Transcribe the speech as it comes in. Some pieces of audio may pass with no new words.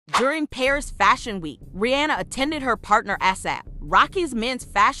During Paris Fashion Week, Rihanna attended her partner ASAP Rocky's men's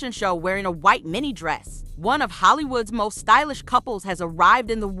fashion show wearing a white mini dress. One of Hollywood's most stylish couples has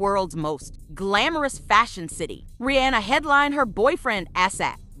arrived in the world's most glamorous fashion city. Rihanna headlined her boyfriend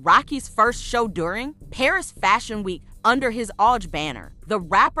ASAP Rocky's first show during Paris Fashion Week under his AWGE banner. The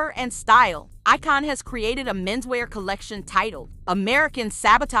rapper and style icon has created a menswear collection titled American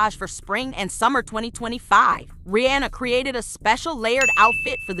Sabotage for spring and summer 2025. Rihanna created a special layered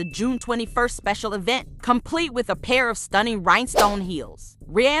outfit for the June 21st special event, complete with a pair of stunning rhinestone heels.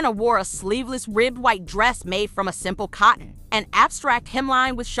 Rihanna wore a sleeveless ribbed white dress made from a simple cotton. An abstract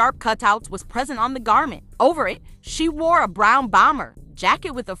hemline with sharp cutouts was present on the garment. Over it, she wore a brown bomber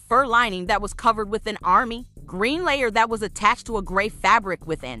jacket with a fur lining that was covered with an army green layer that was attached to a gray fabric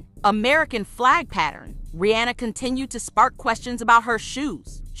with an American flag pattern. Rihanna continued to spark questions about her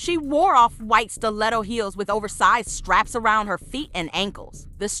shoes. She wore off-white stiletto heels with oversized straps around her feet and ankles.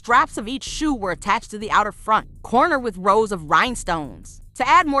 The straps of each shoe were attached to the outer front corner with rows of rhinestones to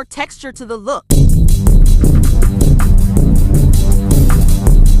add more texture to the look.